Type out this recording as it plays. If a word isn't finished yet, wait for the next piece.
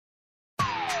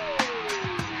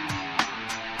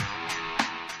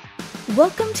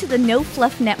Welcome to the No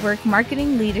Fluff Network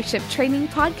Marketing Leadership Training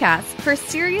Podcast for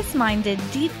serious-minded,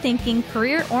 deep-thinking,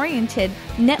 career-oriented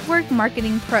network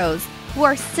marketing pros who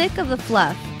are sick of the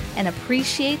fluff and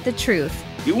appreciate the truth.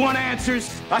 You want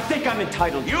answers? I think I'm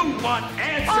entitled. You want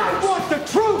answers? I want the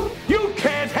truth! You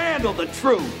can't handle the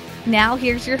truth! Now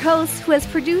here's your host who has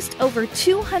produced over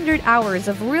 200 hours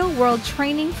of real-world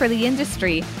training for the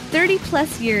industry,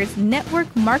 30-plus years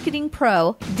network marketing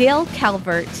pro, Dale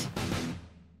Calvert.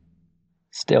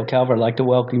 Dale Calvert, I'd like to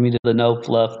welcome you to the No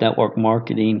Fluff Network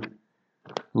Marketing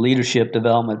Leadership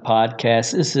Development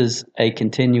Podcast. This is a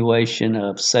continuation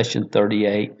of session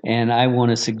 38, and I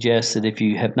want to suggest that if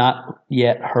you have not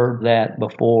yet heard that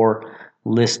before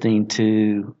listening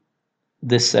to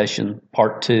this session,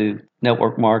 part 2,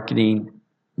 Network Marketing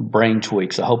Brain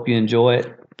Tweaks, I hope you enjoy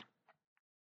it.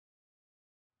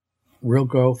 Real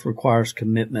growth requires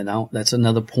commitment. That's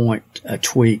another point, a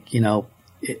tweak,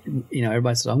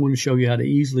 everybody says, I'm going to show you how to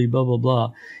easily blah, blah,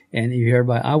 blah. And you hear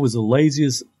everybody, I was the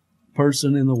laziest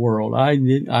person in the world.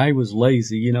 I was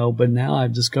lazy, but now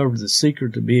I've discovered the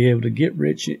secret to be able to get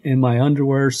rich in my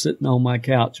underwear, sitting on my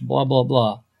couch, blah, blah,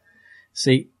 blah.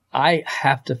 See, I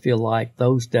have to feel like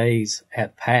those days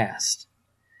have passed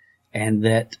and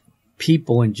that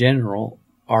people in general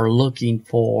are looking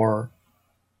for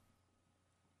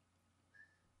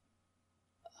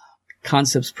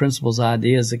concepts, principles,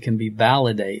 ideas that can be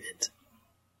validated.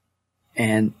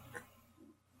 And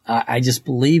I just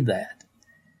believe that.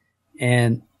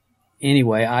 And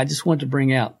anyway, I just want to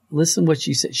bring out, listen what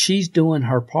she said. She's doing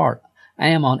her part. I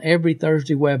am on every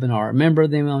Thursday webinar, a member of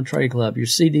the MLM Trade Club. Your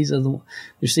CDs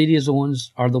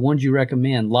are the ones you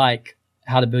recommend, like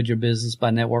How to Build Your Business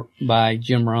by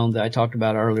Jim Rohn that I talked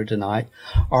about earlier tonight,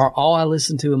 are all I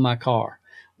listen to in my car.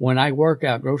 When I work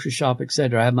out, grocery shop,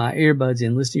 etc., I have my earbuds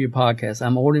in, listen to your podcast.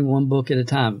 I'm ordering one book at a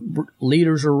time.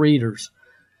 Leaders or readers.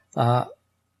 Blah,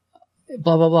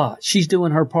 blah, blah. She's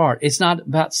doing her part. It's not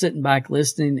about sitting back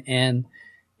listening and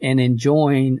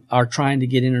enjoying or trying to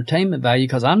get entertainment value,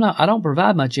 because I don't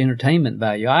provide much entertainment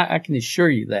value. I can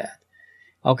assure you that.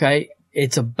 Okay?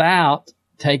 It's about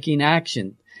taking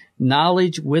action.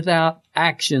 Knowledge without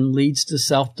action leads to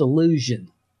self-delusion.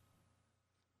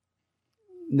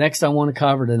 Next, I want to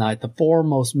cover tonight the 4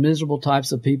 most miserable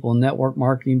types of people in network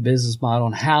marketing business model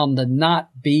and how to not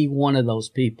be one of those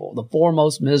people. The 4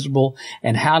 most miserable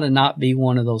and how to not be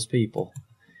one of those people.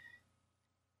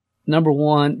 Number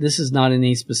 1, this is not in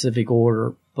any specific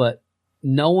order, but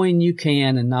knowing you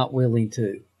can and not willing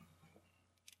to.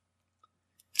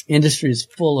 Industry is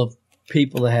full of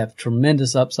people that have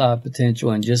tremendous upside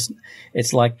potential, and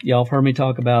it's like y'all have heard me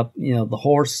talk about, the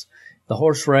horse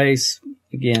race.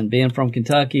 Again, being from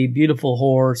Kentucky, beautiful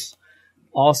horse,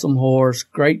 awesome horse,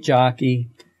 great jockey,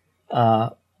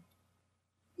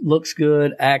 looks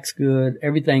good, acts good,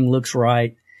 everything looks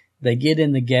right. They get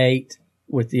in the gate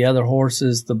with the other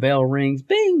horses, the bell rings,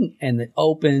 bing, and it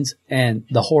opens, and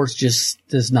the horse just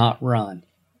does not run.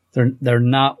 They're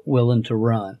not willing to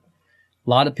run. A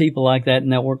lot of people like that in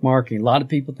network marketing. A lot of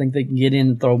people think they can get in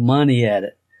and throw money at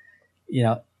it.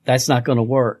 That's not going to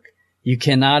work. You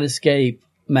cannot escape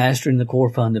mastering the core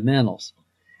fundamentals.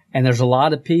 And there's a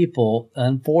lot of people,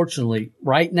 unfortunately,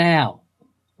 right now,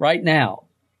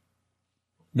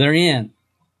 they're in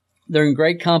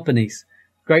great companies,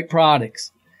 great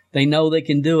products. They know they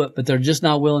can do it, but they're just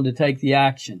not willing to take the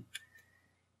action.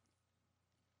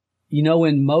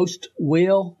 In most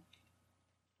will,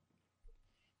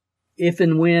 if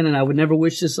and when, and I would never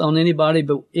wish this on anybody,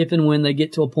 but if and when they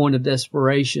get to a point of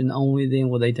desperation, only then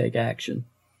will they take action.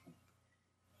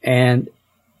 And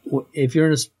if you're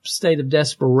in a state of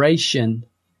desperation,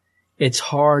 it's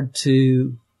hard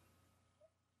to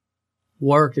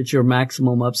work at your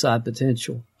maximum upside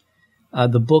potential.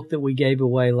 The book that we gave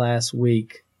away last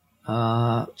week,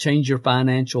 Change Your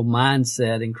Financial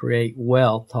Mindset and Create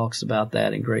Wealth, talks about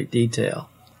that in great detail.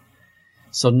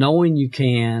 So knowing you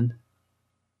can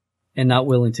and not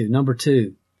willing to. Number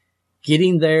 2,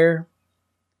 getting there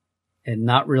and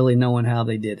not really knowing how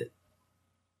they did it.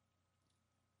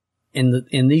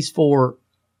 In these 4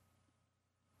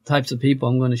 types of people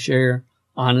I'm going to share,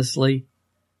 honestly,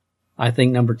 I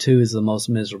think number 2 is the most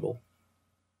miserable.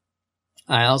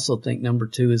 I also think number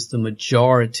 2 is the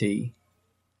majority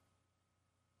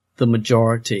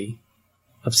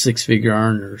of 6-figure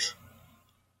earners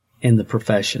in the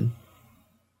profession.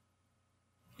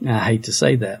 Now, I hate to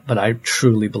say that, but I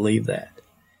truly believe that.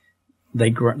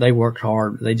 They worked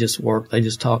hard. They just work. They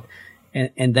just talk.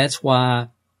 And that's why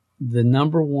the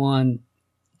number 1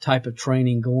 type of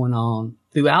training going on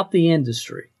throughout the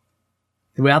industry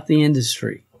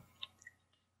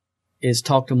is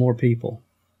talk to more people.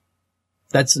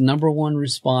 That's the number one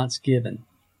response given.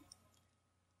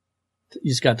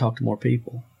 You just got to talk to more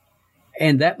people.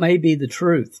 And that may be the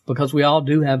truth because we all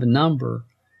do have a number,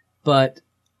 but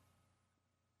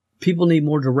people need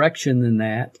more direction than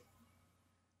that.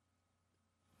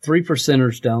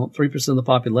 3%ers don't. 3% of the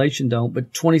population don't,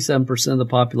 but 27% of the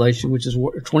population, which is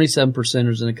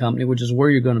 27%ers in a company, which is where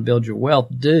you're going to build your wealth,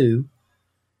 do.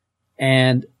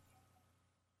 And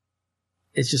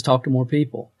it's just talk to more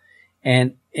people.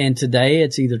 And today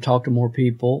it's either talk to more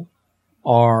people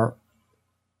or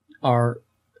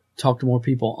talk to more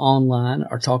people online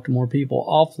or talk to more people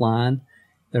offline.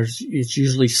 It's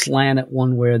usually slanted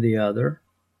one way or the other,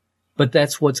 but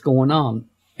that's what's going on.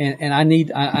 And I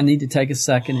need to take a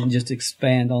second and just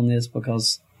expand on this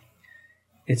because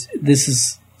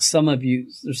some of you,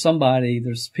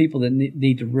 there's people that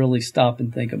need to really stop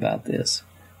and think about this.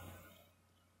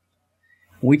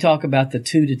 We talk about the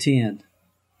 2 to 10,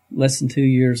 less than 2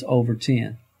 years over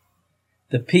 10.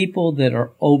 The people that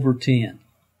are over 10,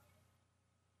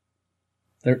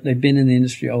 they've been in the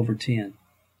industry over 10.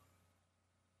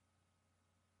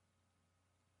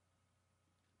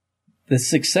 The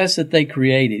success that they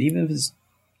created, even if it's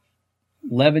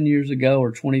 11 years ago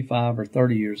or 25 or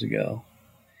 30 years ago,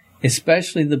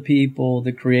 especially the people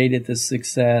that created the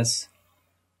success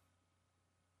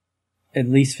at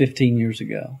least 15 years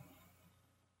ago.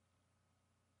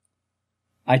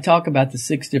 I talk about the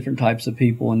 6 different types of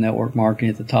people in network marketing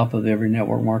at the top of every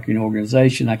network marketing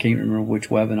organization. I can't remember which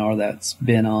webinar that's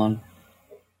been on.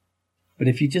 But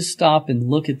if you just stop and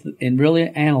look at and really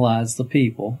analyze the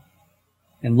people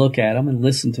and look at them and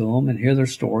listen to them and hear their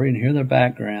story and hear their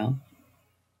background,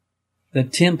 the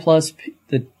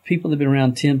people that have been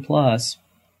around 10 plus,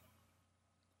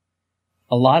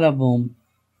 a lot of them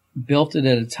built it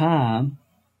at a time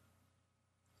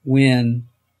when,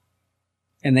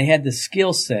 and they had the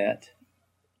skill set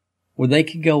where they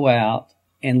could go out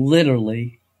and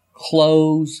literally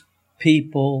close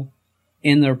people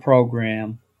in their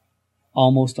program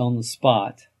almost on the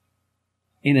spot,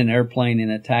 in an airplane, in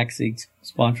a taxi,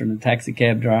 sponsoring a taxi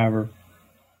cab driver,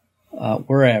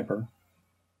 wherever.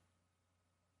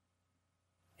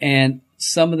 And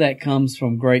some of that comes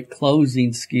from great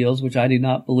closing skills, which I do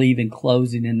not believe in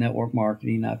closing in network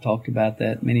marketing. I've talked about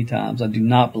that many times. I do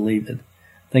not believe it.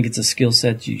 I think it's a skill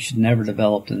set you should never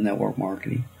develop in network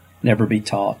marketing, never be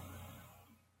taught.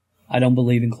 I don't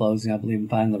believe in closing. I believe in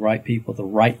finding the right people at the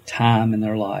right time in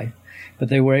their life. But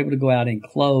they were able to go out and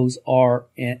close,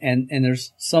 and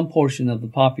there's some portion of the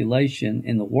population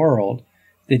in the world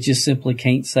that just simply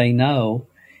can't say no.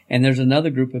 And there's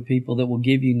another group of people that will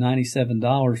give you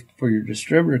 $97 for your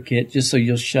distributor kit just so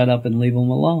you'll shut up and leave them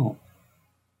alone.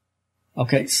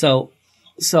 Okay, so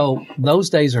those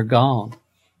days are gone.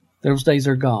 Those days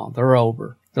are gone. They're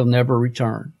over. They'll never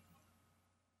return.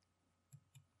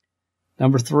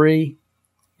 Number 3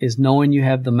 is knowing you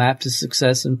have the map to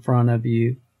success in front of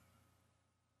you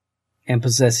and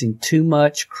possessing too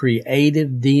much creative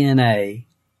DNA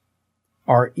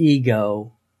or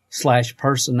ego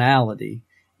personality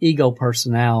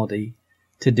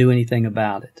to do anything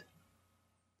about it.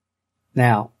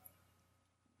 Now,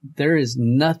 there is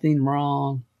nothing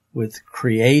wrong with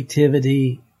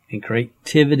creativity and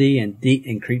creativity in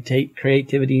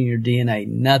your DNA.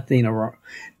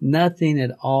 Nothing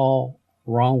at all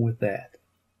wrong with that.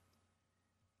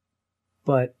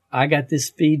 But I got this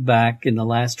feedback in the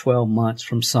last 12 months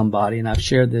from somebody, and I've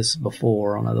shared this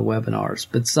before on other webinars,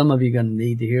 but some of you are going to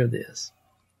need to hear this.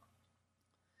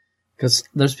 Because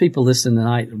there's people listening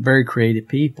tonight, very creative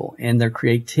people, and their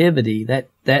creativity, that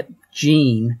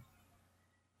gene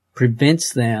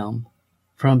prevents them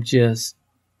from just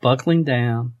buckling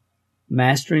down,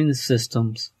 mastering the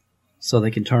systems so they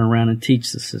can turn around and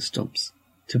teach the systems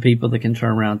to people that can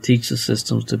turn around and teach the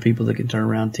systems to people that can turn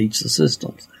around and teach the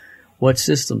systems. What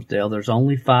systems, Dale? There's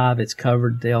only 5. It's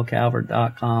covered,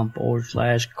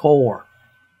 DaleCalvert.com/core.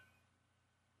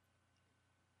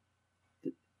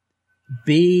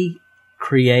 Be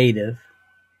creative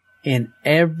in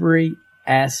every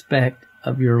aspect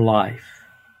of your life.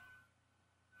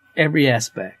 Every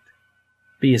aspect.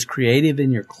 Be as creative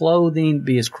in your clothing.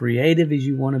 Be as creative as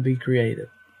you want to be creative.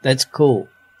 That's cool.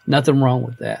 Nothing wrong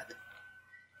with that.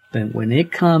 But when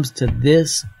it comes to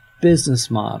this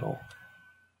business model,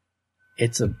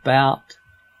 it's about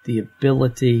the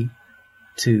ability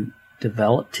to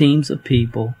develop teams of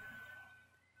people.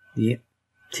 The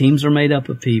teams are made up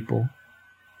of people.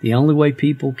 The only way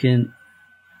people can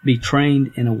be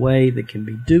trained in a way that can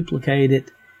be duplicated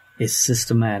is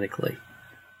systematically.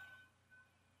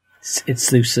 It's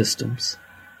through systems.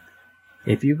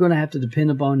 If you're going to have to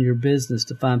depend upon your business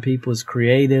to find people as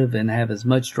creative and have as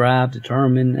much drive,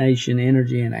 determination,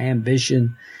 energy, and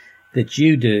ambition that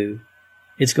you do,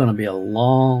 it's going to be a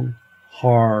long,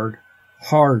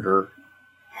 harder,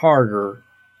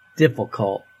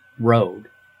 difficult road.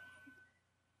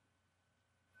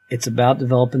 It's about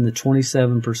developing the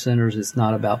 27 percenters. It's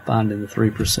not about finding the 3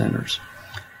 percenters.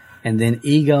 And then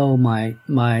ego, my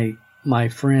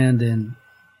friend and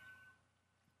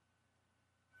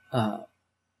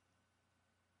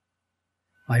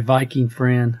my Viking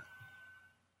friend.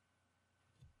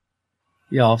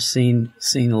 Y'all have seen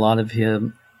a lot of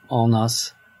him on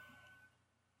us.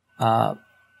 My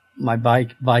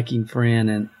Viking friend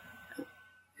and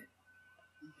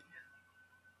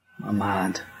my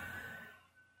mind.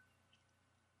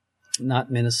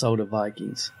 Not Minnesota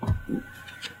Vikings.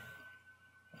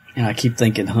 And I keep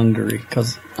thinking Hungary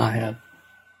because I have.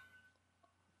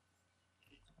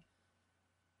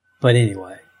 But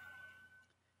anyway,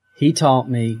 he taught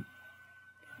me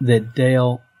that,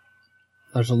 Dale,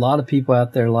 there's a lot of people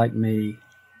out there like me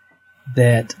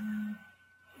that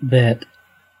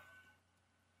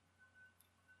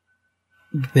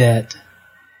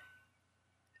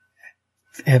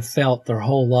have felt their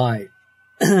whole life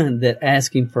that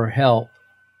asking for help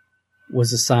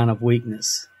was a sign of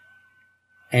weakness.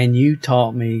 And you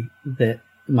taught me that,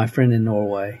 my friend in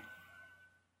Norway,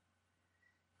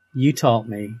 you taught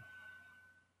me,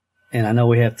 and I know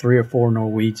we have 3 or 4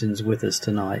 Norwegians with us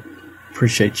tonight.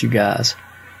 Appreciate you guys.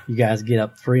 You guys get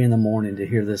up 3 a.m. to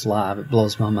hear this live. It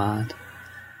blows my mind.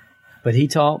 But he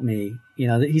taught me,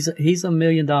 that he's a $1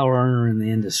 million earner in the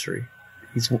industry.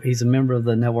 He's a member of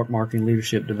the Network Marketing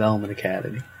Leadership Development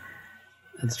Academy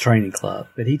at the training club.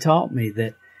 But he taught me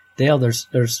that, Dale,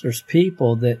 there's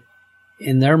people that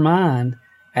in their mind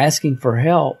asking for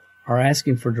help or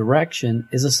asking for direction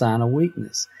is a sign of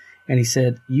weakness. And he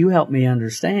said, you helped me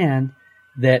understand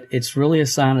that it's really a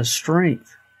sign of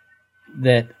strength,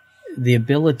 that the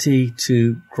ability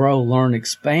to grow, learn,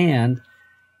 expand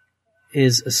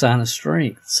is a sign of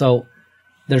strength. So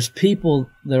there's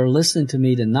people that are listening to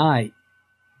me tonight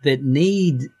that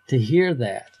need to hear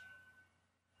that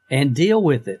and deal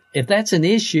with it. If that's an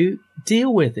issue,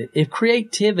 deal with it. If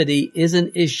creativity is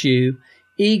an issue,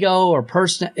 ego or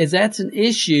person, if that's an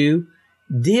issue,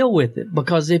 deal with it.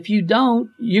 Because if you don't,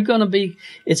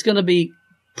 it's going to be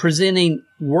presenting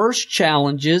worse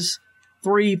challenges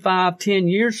 3, 5, 10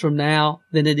 years from now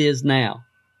than it is now.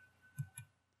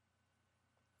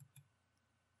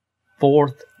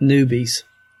 4th, newbies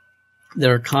that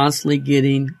are constantly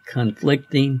getting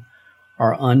conflicting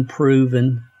or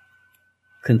unproven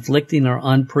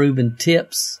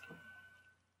tips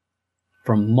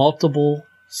from multiple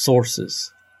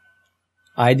sources.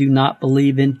 I do not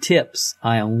believe in tips.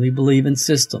 I only believe in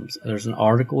systems. There's an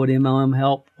article at MLM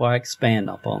Help where I expand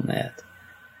upon that.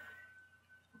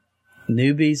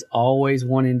 Newbies always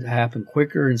wanting to happen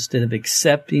quicker instead of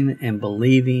accepting and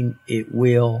believing it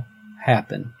will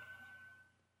happen.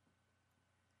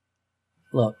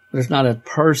 Look, there's not a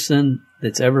person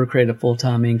that's ever created a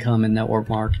full-time income in network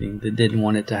marketing that didn't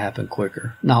want it to happen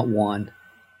quicker. Not one.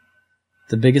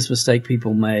 The biggest mistake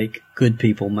good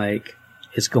people make,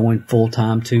 is going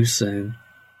full-time too soon.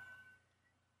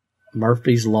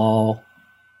 Murphy's Law,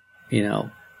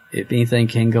 if anything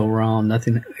can go wrong,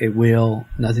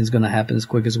 nothing's going to happen as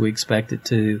quick as we expect it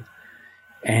to.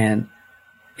 And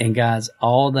guys,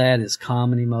 all that is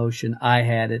common emotion. I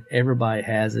had it. Everybody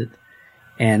has it.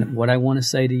 And what I want to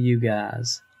say to you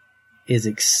guys is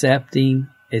accepting.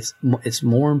 It's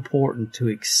more important to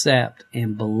accept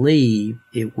and believe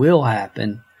it will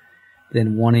happen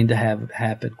than wanting to have it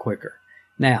happen quicker.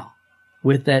 Now,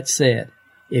 with that said,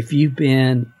 if you've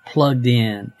been plugged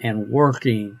in and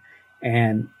working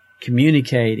and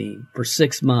communicating for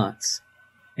 6 months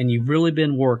and you've really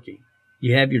been working,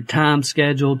 you have your time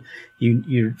scheduled,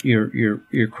 you're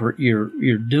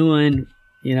doing,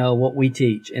 what we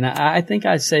teach. And I think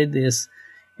I said this,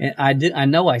 and I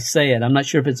know I say it. I'm not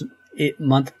sure if it's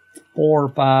month 4 or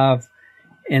 5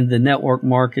 in the network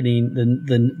marketing,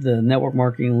 the network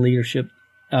marketing leadership,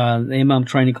 the MLM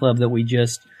training club that we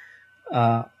just,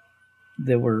 that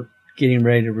we're getting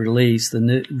ready to release the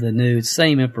new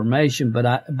same information,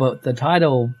 but the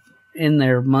title in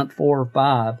there, month 4 or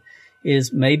 5,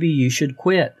 is maybe you should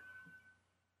quit.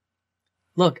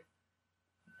 Look,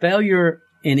 failure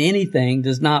in anything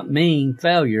does not mean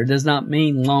failure, does not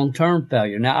mean long-term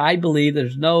failure. Now, I believe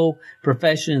there's no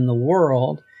profession in the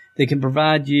world that can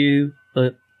provide you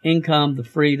the income, the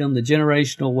freedom, the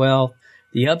generational wealth,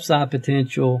 the upside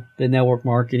potential that network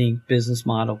marketing business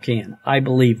model can. I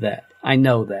believe that. I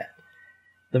know that.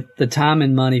 The time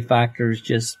and money factor is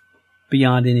just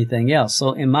beyond anything else.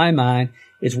 So in my mind,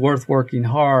 it's worth working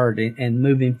hard and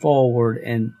moving forward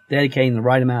and dedicating the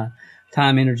right amount of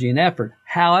time, energy, and effort.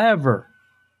 However,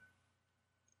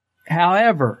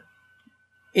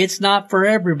 it's not for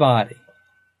everybody.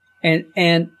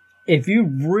 And if you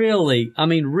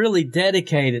really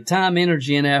dedicated time,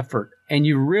 energy, and effort, and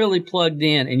you really plugged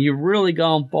in and you've really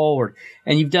gone forward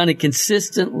and you've done it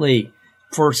consistently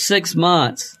for 6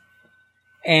 months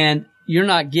and you're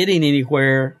not getting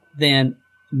anywhere, then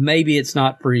maybe it's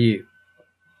not for you.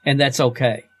 And that's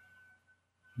okay.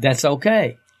 That's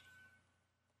okay.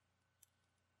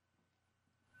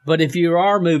 But if you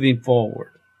are moving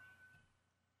forward,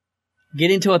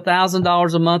 getting to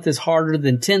 $1,000 a month is harder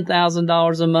than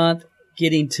 $10,000 a month.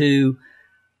 Getting to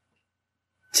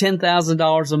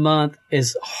 $10,000 a month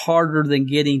is harder than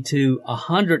getting to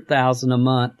 $100,000 a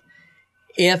month.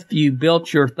 If you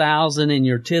built your $1,000 and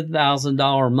your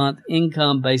 $10,000 a month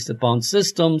income based upon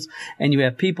systems, and you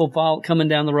have people coming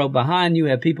down the road behind you,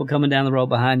 have people coming down the road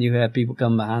behind you, have people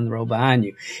coming behind the road behind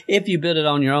you. If you build it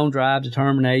on your own drive,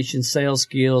 determination, sales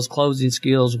skills, closing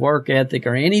skills, work ethic,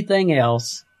 or anything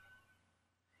else,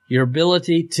 your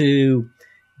ability to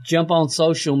jump on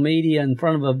social media in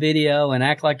front of a video and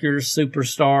act like you're a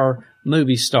superstar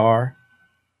movie star,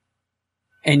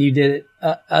 and you did it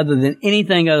other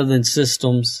than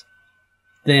systems,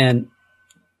 then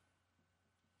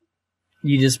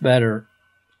you just better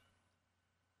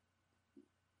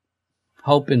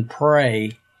hope and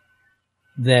pray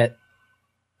that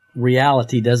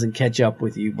reality doesn't catch up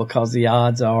with you, because the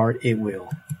odds are it will.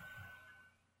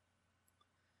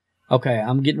 Okay,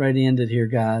 I'm getting ready to end it here,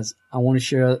 guys. I want to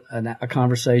share a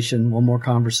conversation, one more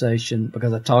conversation,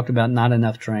 because I talked about not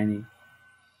enough training.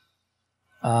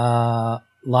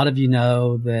 A lot of you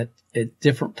know that at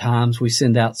different times we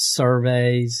send out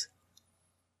surveys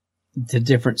to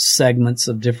different segments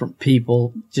of different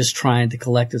people, just trying to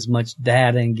collect as much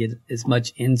data and get as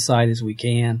much insight as we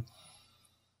can.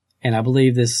 And I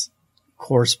believe this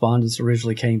correspondence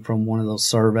originally came from one of those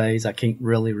surveys. I can't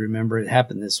really remember. It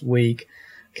happened this week.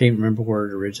 Can't remember where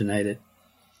it originated.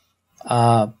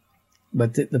 But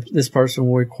this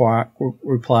person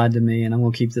replied to me, and I'm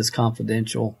going to keep this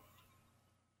confidential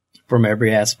from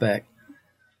every aspect.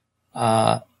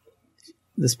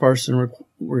 This person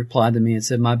replied to me and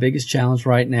said, "My biggest challenge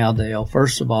right now, Dale,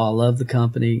 first of all, I love the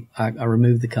company. I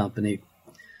removed the company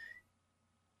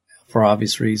for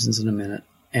obvious reasons in a minute,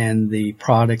 and the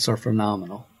products are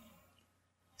phenomenal.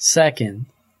 Second,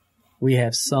 we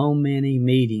have so many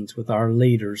meetings with our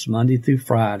leaders Monday through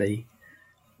Friday.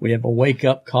 We have a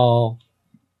wake-up call,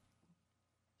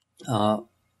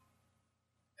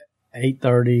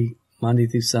 8:30 Monday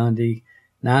through Sunday,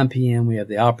 9 p.m. we have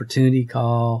the opportunity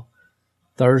call.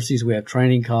 Thursdays we have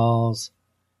training calls.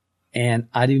 And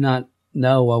I do not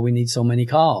know why we need so many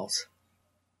calls.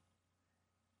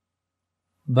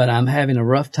 But I'm having a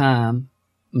rough time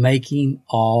making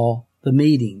all the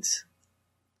meetings.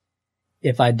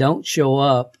 If I don't show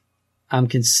up, I'm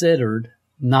considered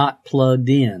not plugged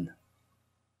in.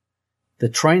 The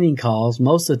training calls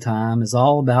most of the time is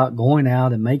all about going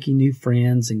out and making new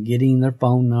friends and getting their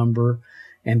phone number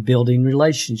and building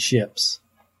relationships."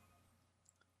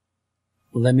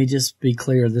 Let me just be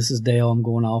clear. This is Dale. I'm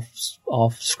going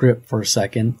off script for a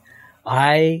second.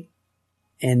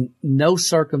 In no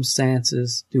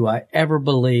circumstances do I ever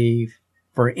believe,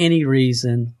 for any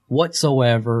reason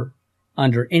whatsoever,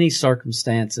 under any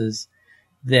circumstances,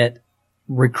 that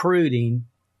recruiting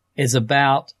is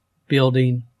about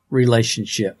building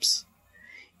relationships.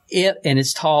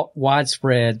 It's taught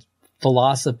widespread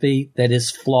philosophy that is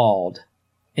flawed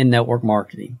in network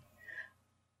marketing.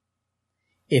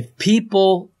 If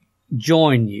people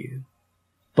join you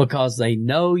because they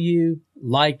know you,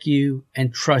 like you,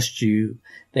 and trust you,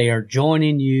 they are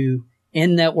joining you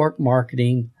in network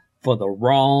marketing for the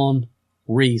wrong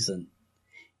reason.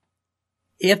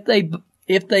 If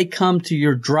they come to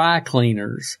your dry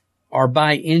cleaners or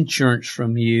buy insurance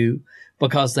from you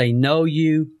because they know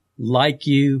you, like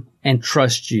you, and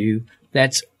trust you,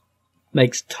 that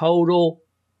makes total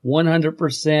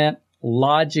 100%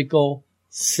 logical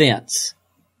sense.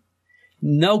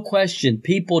 No question,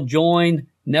 people join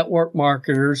network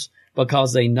marketers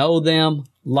because they know them,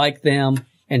 like them,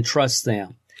 and trust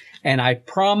them. And I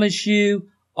promise you,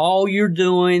 all you're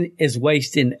doing is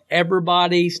wasting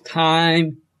everybody's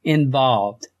time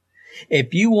involved.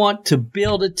 If you want to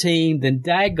build a team, then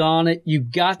daggone it,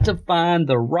 you've got to find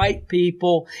the right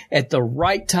people at the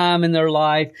right time in their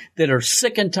life that are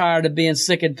sick and tired of being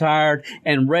sick and tired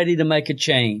and ready to make a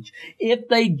change. If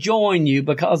they join you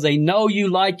because they know you,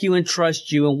 like you, and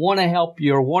trust you and want to help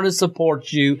you or want to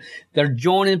support you, they're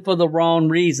joining for the wrong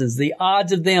reasons. The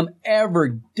odds of them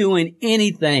ever doing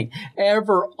anything,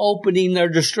 ever opening their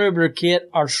distributor kit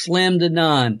are slim to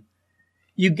none.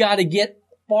 You got to get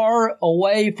far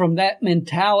away from that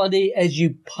mentality as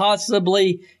you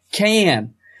possibly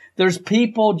can. There's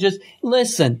people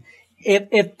listen,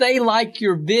 if they like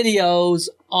your videos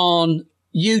on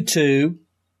YouTube,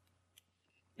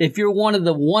 if you're one of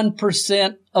the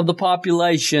 1% of the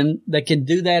population that can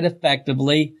do that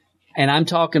effectively, and I'm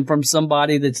talking from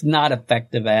somebody that's not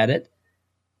effective at it.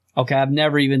 Okay, I've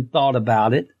never even thought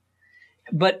about it.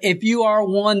 But if you are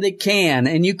one that can,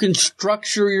 and you can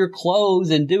structure your clothes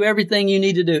and do everything you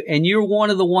need to do, and you're one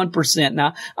of the 1%.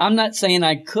 Now, I'm not saying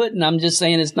I couldn't. I'm just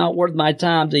saying it's not worth my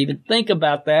time to even think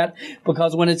about that,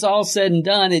 because when it's all said and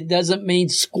done, it doesn't mean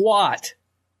squat.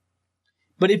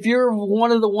 But if you're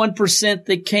one of the 1%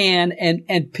 that can,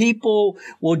 and people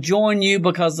will join you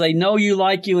because they know you,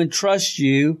 like you, and trust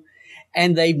you,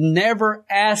 and they've never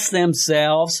asked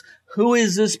themselves, who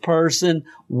is this person?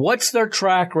 What's their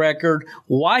track record?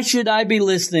 Why should I be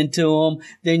listening to them?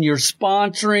 Then you're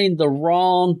sponsoring the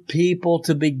wrong people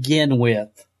to begin with.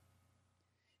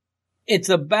 It's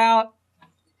about,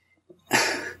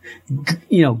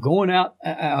 going out.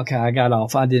 Okay, I got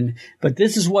off. I didn't. But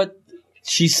this is what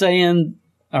she's saying,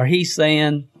 or he's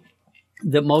saying,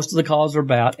 that most of the calls are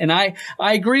about. And I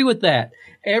agree with that.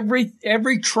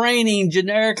 Every training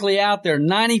generically out there,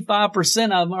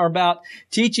 95% of them are about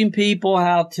teaching people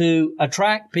how to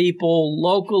attract people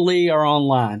locally or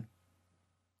online.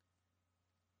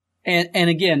 And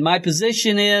again, my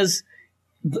position is,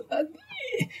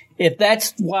 if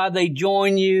that's why they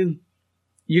join you,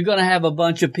 you're going to have a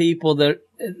bunch of people that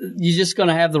you're just going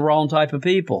to have the wrong type of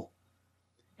people.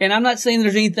 And I'm not saying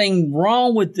there's anything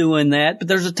wrong with doing that, but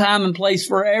there's a time and place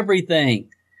for everything.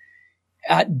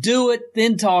 Do it,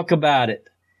 then talk about it.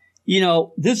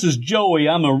 This is Joey.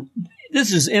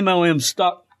 This is MLM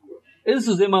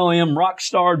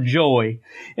Rockstar Joey.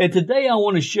 And today I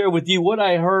want to share with you what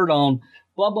I heard on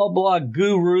blah, blah, blah,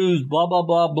 gurus, blah, blah,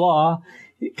 blah, blah,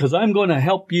 because I'm going to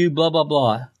help you, blah, blah,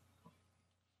 blah.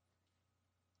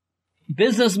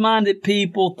 Business-minded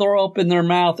people throw up in their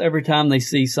mouth every time they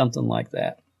see something like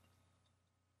that.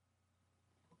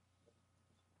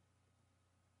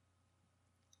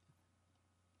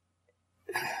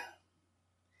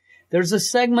 There's a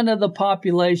segment of the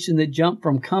population that jump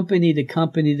from company to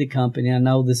company to company. I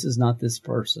know this is not this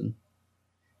person,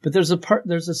 but there's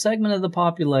a segment of the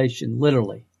population,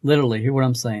 literally, hear what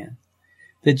I'm saying,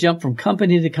 that jump from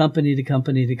company to company to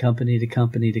company to company to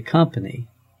company to company,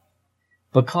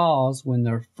 because when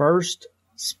they're first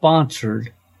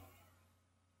sponsored,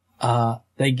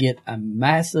 they get a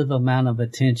massive amount of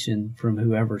attention from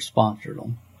whoever sponsored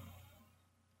them.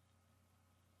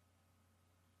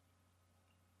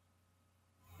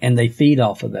 And they feed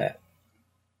off of that.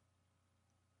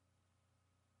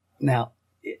 Now,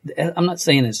 I'm not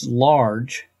saying it's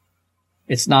large.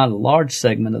 It's not a large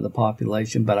segment of the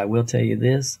population, but I will tell you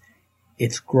this.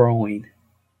 It's growing.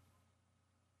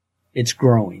 It's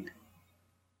growing.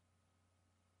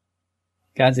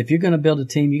 Guys, if you're going to build a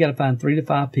team, you got to find 3 to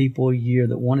 5 people a year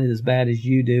that want it as bad as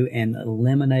you do and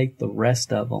eliminate the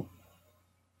rest of them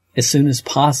as soon as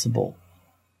possible.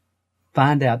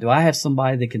 Find out, do I have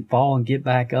somebody that can fall and get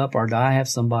back up, or do I have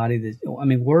somebody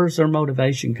where's their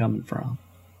motivation coming from?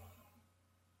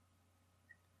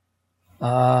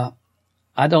 I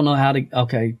don't know how to,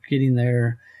 getting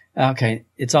there. Okay.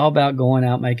 It's all about going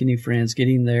out, making new friends,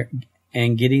 getting there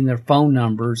and getting their phone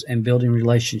numbers and building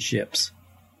relationships.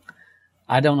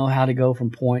 I don't know how to go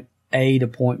from point A to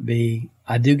point B.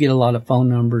 I do get a lot of phone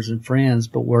numbers and friends,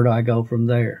 but where do I go from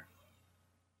there?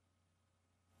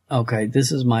 Okay,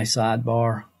 this is my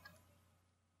sidebar.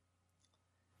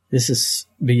 This is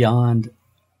beyond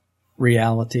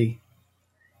reality.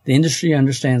 The industry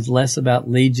understands less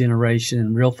about lead generation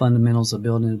and real fundamentals of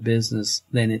building a business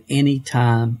than at any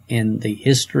time in the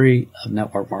history of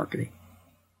network marketing.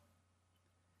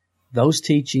 Those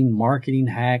teaching marketing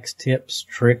hacks, tips,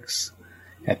 tricks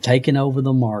have taken over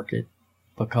the market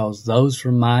because those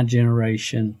from my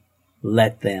generation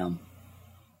let them.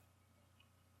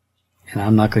 And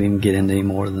I'm not going to even get into any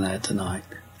more than that tonight.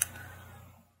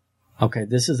 Okay,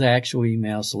 this is the actual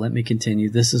email, so let me continue.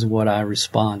 This is what I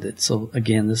responded. So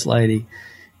again, this lady,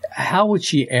 how would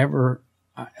he ever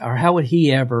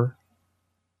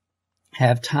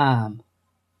have time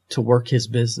to work his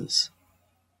business?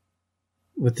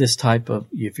 with this type of,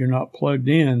 if you're not plugged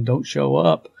in, don't show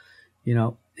up,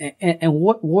 and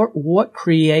what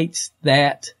creates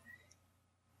that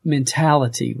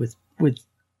mentality with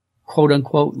quote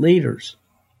unquote leaders?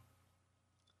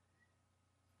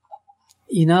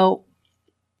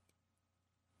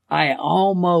 I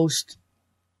almost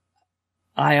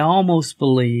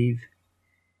believe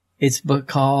it's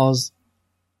because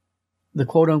the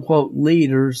quote unquote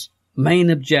leaders' main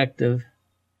objective,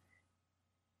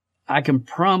 I can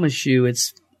promise you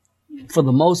it's, for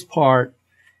the most part,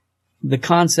 the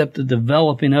concept of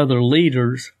developing other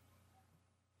leaders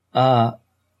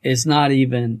is not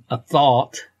even a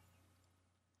thought.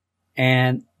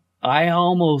 And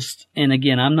and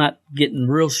again, I'm not getting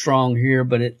real strong here,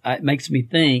 but it makes me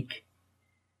think,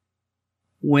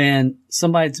 when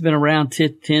somebody's been around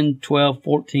 10, 12,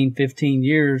 14, 15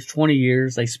 years, 20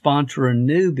 years, they sponsor a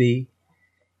newbie,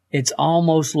 it's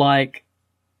almost like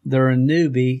they're a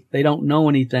newbie. They don't know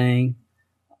anything.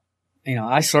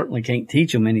 I certainly can't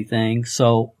teach them anything.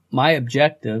 So my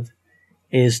objective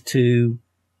is to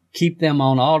keep them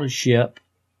on autoship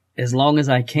as long as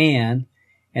I can.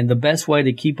 And the best way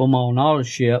to keep them on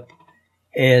autoship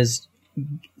is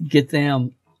get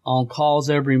them on calls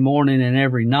every morning and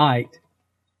every night.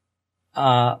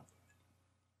 I'm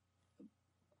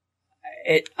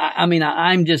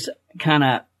just kind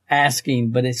of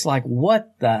asking, but it's like,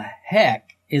 what the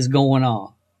heck is going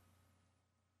on?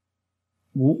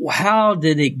 How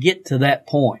did it get to that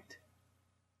point?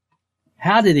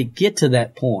 How did it get to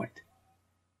that point?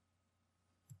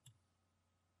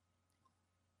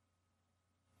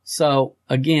 So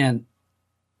again,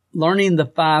 learning the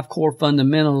 5 core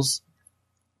fundamentals.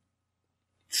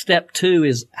 Step 2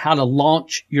 is how to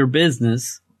launch your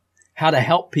business, how to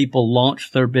help people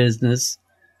launch their business.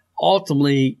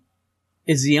 Ultimately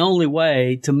is the only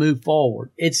way to move forward.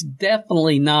 It's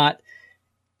definitely not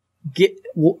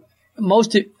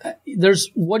what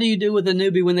do you do with a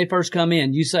newbie when they first come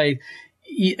in? You say,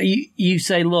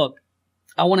 look,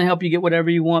 I want to help you get whatever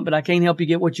you want, but I can't help you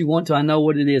get what you want till I know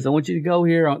what it is. I want you to go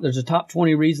here. There's a top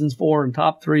 20 reasons for and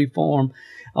top 3 form.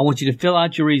 I want you to fill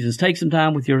out your reasons. Take some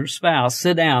time with your spouse.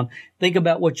 Sit down. Think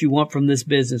about what you want from this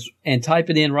business and type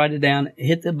it in, write it down,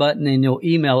 hit the button, and you'll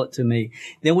email it to me.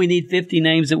 Then we need 50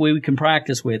 names that we can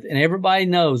practice with. And everybody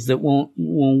knows that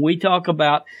when we talk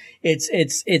about it's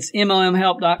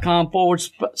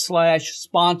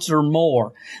MLMhelp.com/sponsor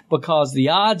more, because the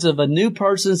odds of a new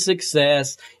person's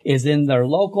success is in their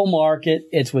local market.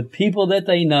 It's with people that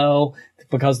they know,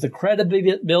 because the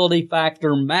credibility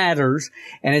factor matters,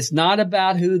 and it's not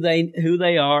about who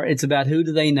they are, it's about who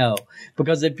do they know.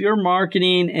 Because if you're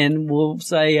marketing, and we'll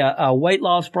say a weight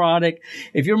loss product,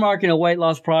 if you're marketing a weight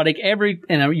loss product,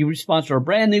 and you sponsor a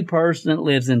brand new person that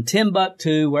lives in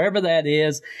Timbuktu, wherever that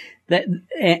is,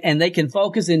 and they can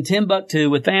focus in Timbuktu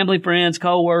with family, friends,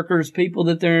 co-workers, people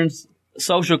that they're in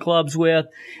social clubs with,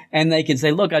 and they can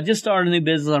say, look, I just started a new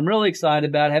business. I'm really excited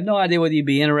about it. I have no idea whether you'd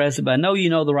be interested, but I know you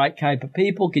know the right type of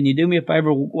people. Can you do me a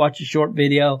favor? Watch a short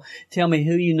video. Tell me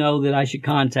who you know that I should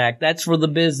contact. That's for the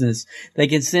business. They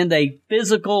can send a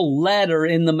physical letter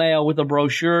in the mail with a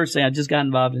brochure saying, I just got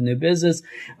involved in a new business.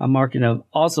 I'm marketing an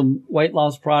awesome weight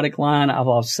loss product line. I've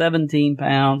lost 17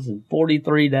 pounds in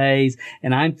 43 days,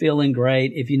 and I'm feeling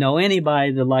great. If you know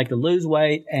anybody that'd like to lose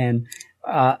weight and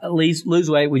at least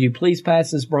lose weight, would you please pass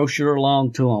this brochure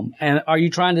along to them? And are you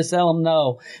trying to sell them?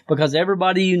 No, because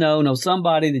everybody you know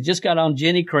somebody that just got on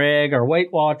Jenny Craig or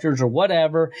Weight Watchers or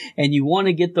whatever, and you want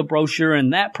to get the brochure in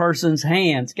that person's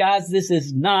hands. Guys, this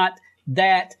is not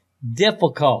that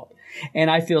difficult.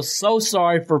 And I feel so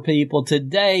sorry for people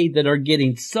today that are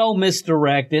getting so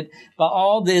misdirected by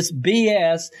all this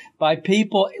BS by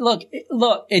people. Look,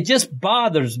 it just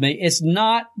bothers me. It's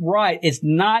not right. It's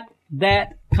not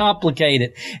that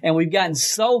complicated. And we've gotten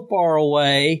so far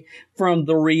away from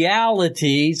the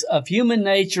realities of human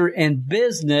nature and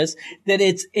business that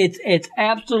it's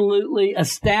absolutely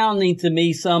astounding to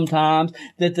me sometimes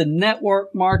that the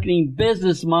network marketing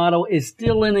business model is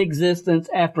still in existence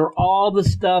after all the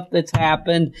stuff that's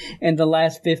happened in the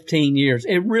last 15 years.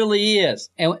 It really is.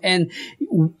 And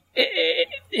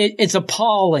it's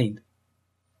appalling.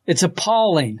 It's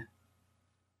appalling.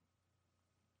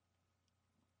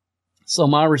 So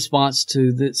my response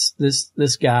to this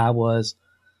guy was,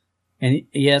 and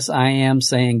yes, I am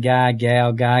saying guy,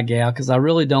 gal, because I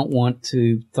really don't want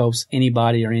to throw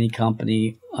anybody or any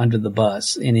company under the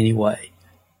bus in any way.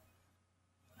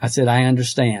 I said, I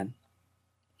understand.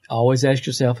 Always ask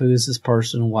yourself, who is this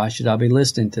person and why should I be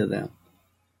listening to them?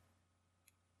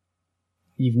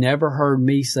 You've never heard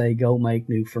me say, go make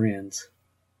new friends.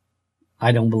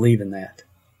 I don't believe in that.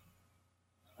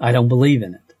 I don't believe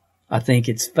in it. I think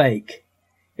it's fake.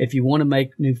 If you want to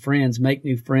make new friends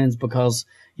because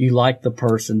you like the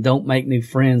person. Don't make new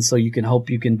friends so you can hope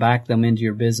you can back them into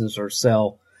your business or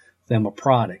sell them a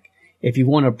product. If you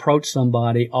want to approach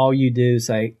somebody, all you do is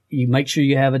you make sure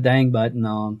you have a dang button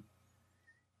on.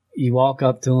 You walk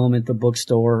up to them at the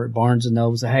bookstore, Barnes &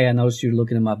 Noble, say, hey, I noticed you're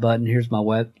looking at my button. Here's my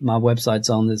website's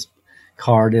on this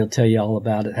card. It'll tell you all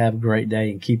about it. Have a great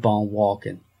day and keep on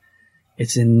walking.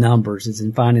 It's in numbers. It's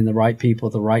in finding the right people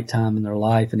at the right time in their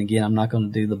life. And again, I'm not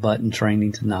going to do the button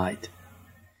training tonight.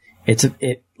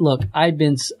 Look, and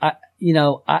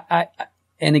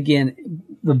again,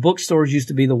 the bookstores used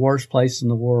to be the worst place in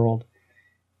the world.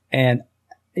 And,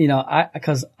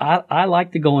 because I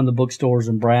like to go in the bookstores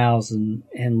and browse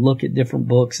and look at different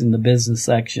books in the business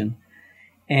section.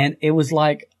 And it was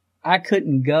like, I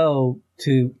couldn't go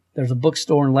to, there's a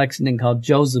bookstore in Lexington called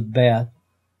Joseph Beth.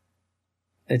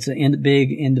 It's a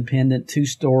big, independent,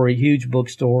 2-story, huge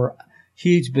bookstore,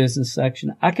 huge business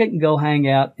section. I couldn't go hang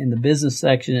out in the business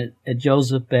section at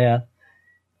Joseph Beth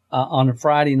on a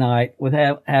Friday night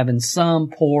without having some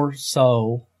poor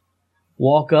soul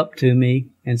walk up to me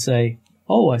and say,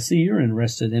 oh, I see you're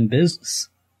interested in business,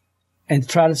 and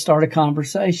try to start a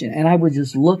conversation. And I would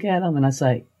just look at them and I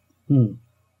say,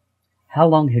 how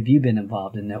long have you been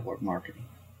involved in network marketing?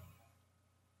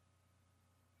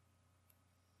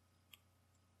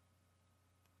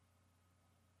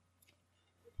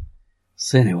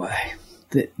 So anyway,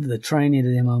 the training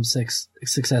at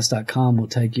MLMsuccess.com will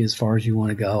take you as far as you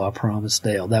want to go. I promise,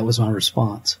 Dale. That was my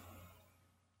response.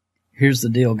 Here's the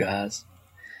deal, guys.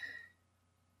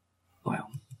 Well,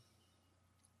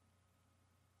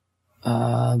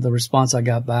 the response I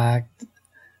got back,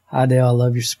 hi Dale, I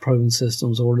love your proven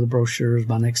systems. Order the brochures.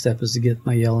 My next step is to get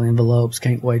my yellow envelopes.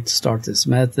 Can't wait to start this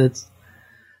method.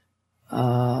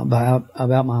 About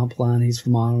my upline, he's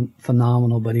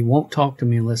phenomenal, but he won't talk to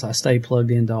me unless I stay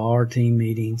plugged into our team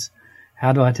meetings.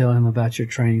 How do I tell him about your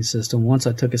training system? Once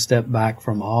I took a step back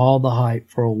from all the hype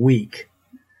for a week,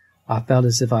 I felt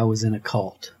as if I was in a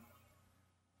cult.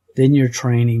 Then your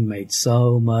training made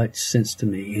so much sense to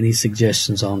me. Any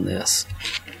suggestions on this?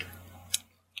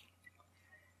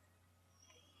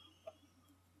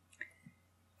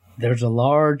 There's a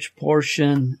large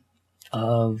portion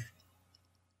of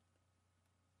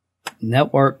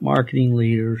network marketing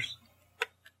leaders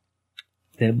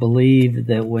that believe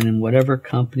that when in whatever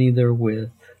company they're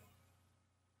with,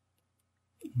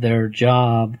 their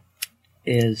job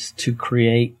is to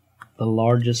create the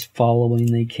largest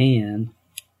following they can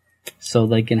so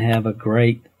they can have a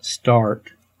great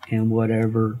start in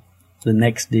whatever the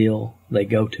next deal they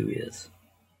go to is.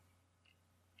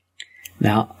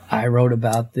 Now, I wrote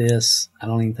about this. I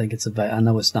don't even think it's available. I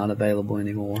know it's not available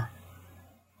anymore.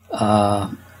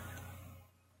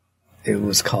 It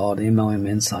was called MLM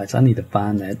Insights. I need to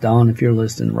find that. Dawn, if you're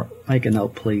listening, make a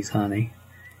note, please, honey.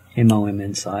 MLM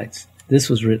Insights. This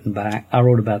was written back. I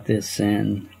wrote about this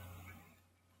in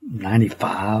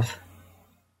 95,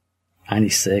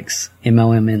 96.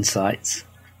 MLM Insights.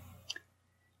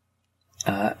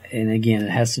 And again,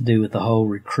 it has to do with the whole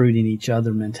recruiting each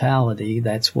other mentality.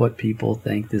 That's what people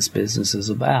think this business is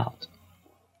about.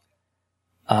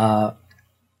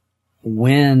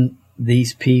 When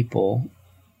these people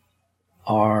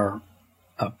are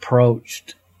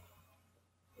approached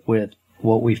with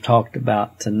what we've talked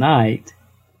about tonight,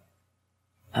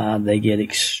 they get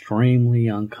extremely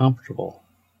uncomfortable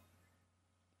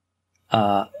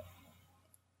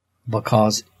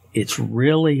because it's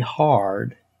really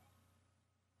hard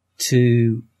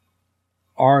to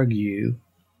argue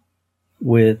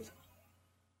with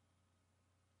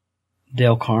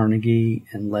Dale Carnegie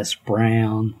and Les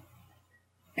Brown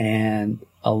and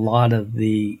a lot of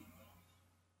the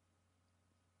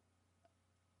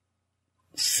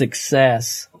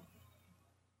success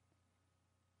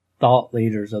thought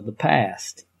leaders of the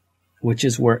past, which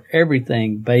is where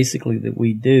everything basically that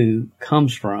we do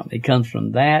comes from. It comes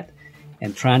from that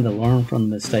and trying to learn from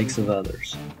the mistakes of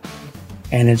others.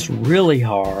 And it's really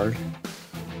hard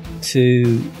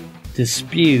to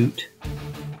dispute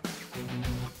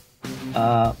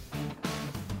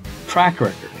track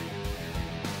record.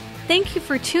 Thank you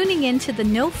for tuning in to the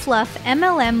No Fluff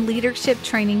MLM Leadership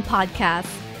Training Podcast.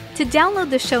 To download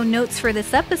the show notes for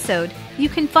this episode, you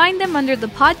can find them under the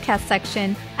podcast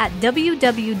section at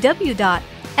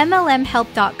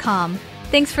www.mlmhelp.com.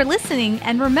 Thanks for listening,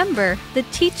 and remember, the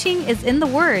teaching is in the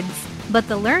words, but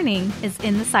the learning is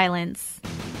in the silence.